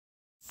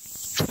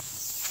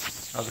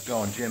How's it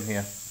going, Jim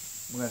here?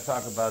 We're going to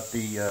talk about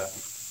the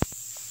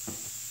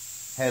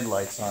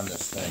headlights on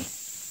this thing.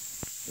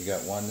 You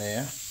got one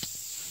there,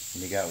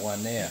 and you got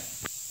one there.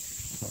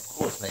 Of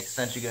course, makes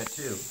sense you got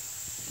two.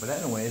 But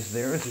anyways,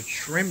 there is a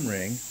trim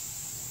ring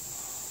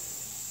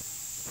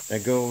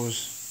that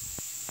goes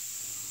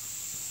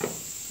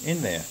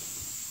in there.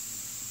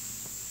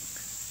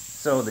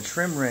 So the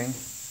trim ring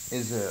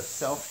is a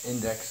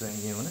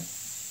self-indexing unit.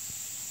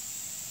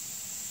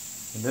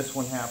 And this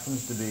one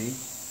happens to be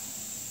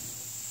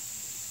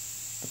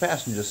the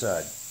passenger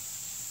side.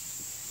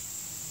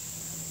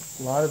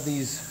 A lot of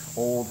these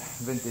old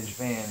vintage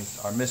vans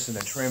are missing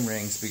the trim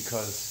rings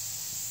because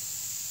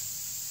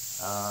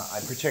I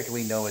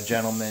particularly know a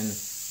gentleman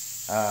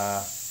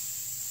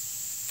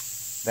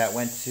that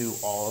went to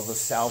all of the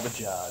salvage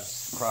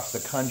yards across the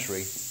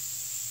country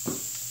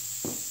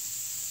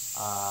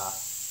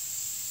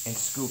and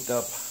scooped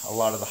up a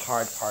lot of the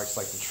hard parts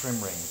like the trim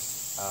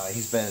rings.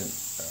 He's been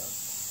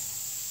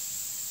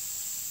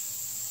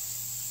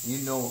you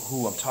know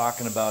who I'm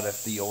talking about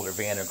if the older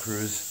Vanner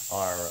crews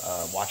are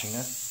watching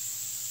this.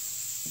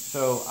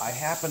 So I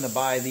happened to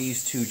buy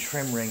these two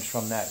trim rings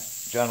from that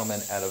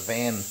gentleman at a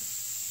van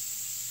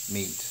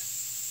meet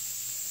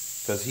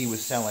because he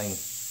was selling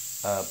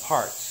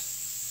parts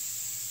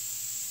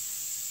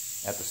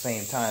at the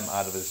same time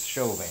out of his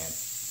show van.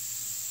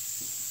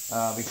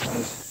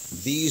 Because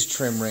these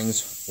trim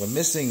rings were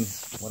missing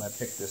when I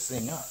picked this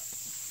thing up.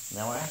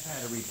 Now I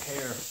had to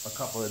repair a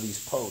couple of these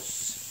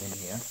posts in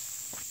here.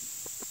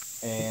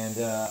 And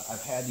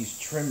I've had these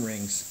trim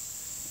rings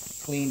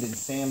cleaned and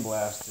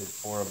sandblasted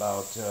for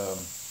about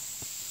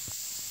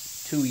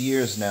 2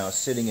 years now,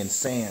 sitting in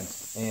sand.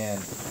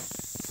 And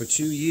for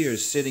 2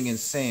 years sitting in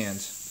sand,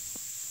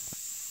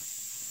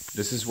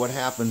 this is what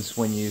happens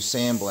when you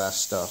sandblast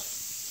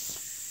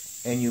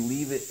stuff and you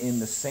leave it in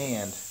the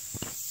sand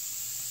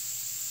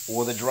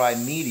or the dry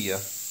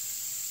media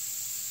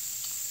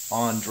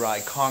on dry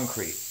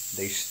concrete.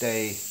 They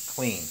stay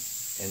clean.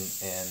 And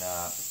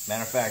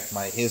matter of fact,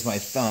 here's my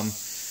thumb.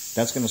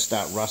 That's going to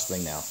start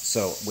rusting now,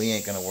 so we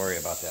ain't going to worry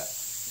about that.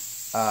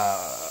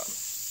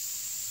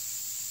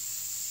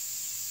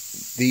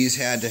 These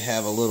had to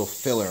have a little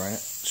filler in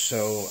it,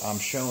 so I'm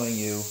showing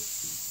you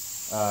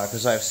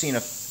because I've seen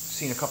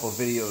a couple of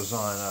videos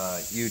on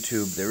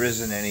YouTube. There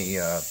isn't any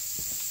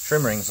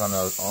trim rings on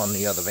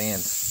the other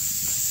vans,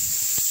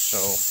 so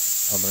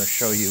I'm going to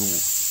show you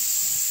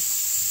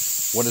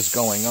what is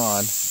going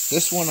on.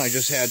 This one I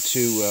just had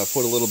to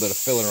put a little bit of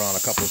filler on a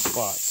couple of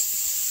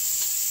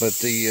spots. But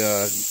the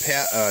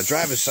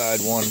driver's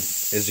side one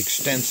is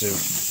extensive.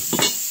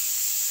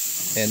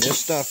 And this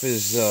stuff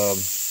is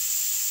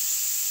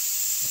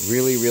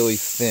really, really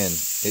thin.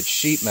 It's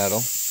sheet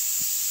metal.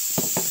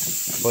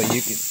 But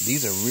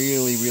these are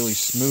really, really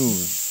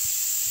smooth.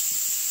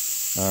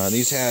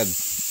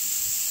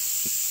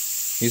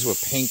 These were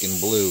pink and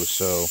blue,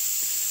 so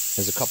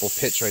there's a couple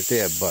pits right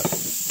there, but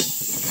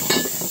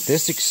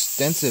this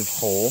extensive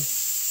hole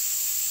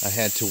I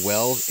had to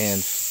weld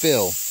and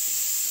fill,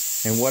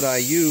 and what I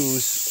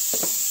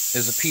use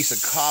is a piece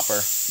of copper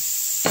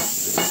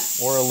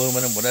or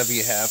aluminum, whatever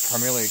you have,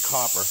 primarily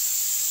copper.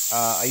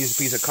 I use a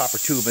piece of copper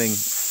tubing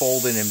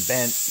folded and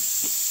bent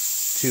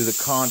to the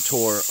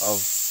contour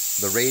of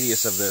the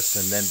radius of this,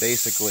 and then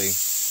basically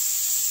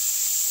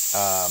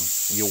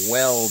you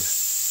weld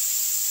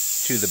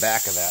to the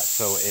back of that,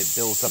 so it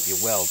builds up your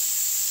weld.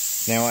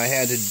 Now I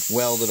had to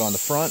weld it on the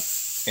front,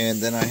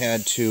 and then I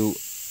had to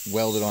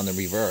weld it on the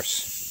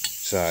reverse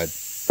side.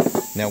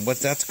 Now what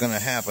that's going to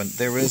happen,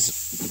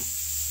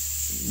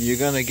 you're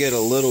going to get a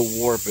little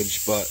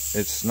warpage, but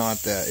it's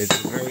not that. It's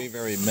very,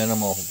 very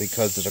minimal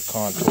because of the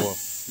contour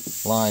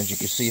lines. You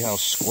can see how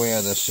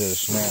square this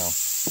is now.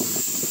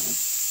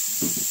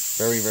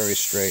 Very, very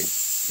straight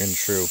and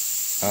true.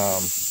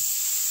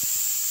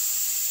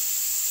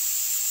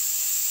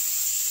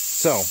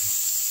 So,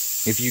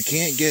 if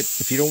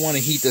you don't want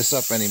to heat this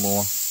up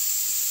anymore,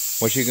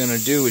 what you're going to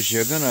do is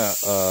you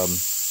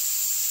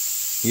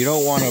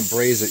don't want to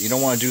braise it. You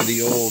don't want to do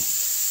the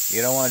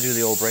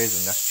old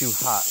braising. That's too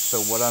hot.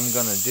 So what I'm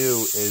going to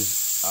do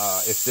is,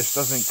 if this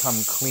doesn't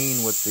come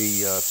clean with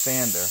the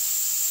sander,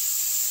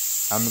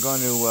 I'm going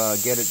to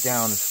get it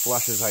down as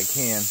flush as I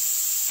can,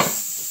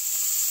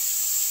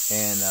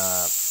 and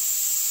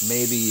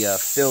maybe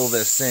fill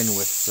this in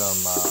with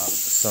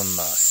some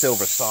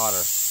silver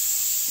solder,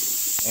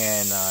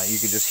 and you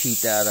can just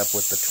heat that up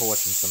with the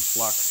torch and some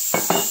flux.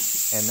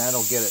 And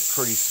that'll get it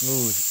pretty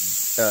smooth.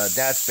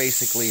 That's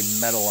basically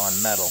metal on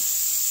metal.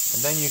 And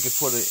then you could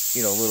put a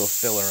little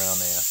filler on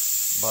there,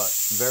 but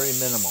very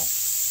minimal.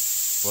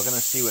 We're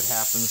gonna see what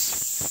happens.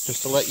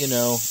 Just to let you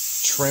know,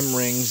 trim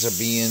rings are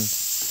being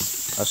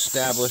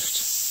established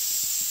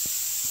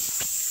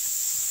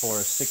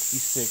for a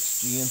 66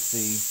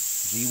 GMC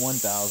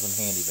G1000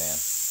 handy van.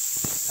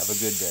 Have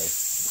a good day.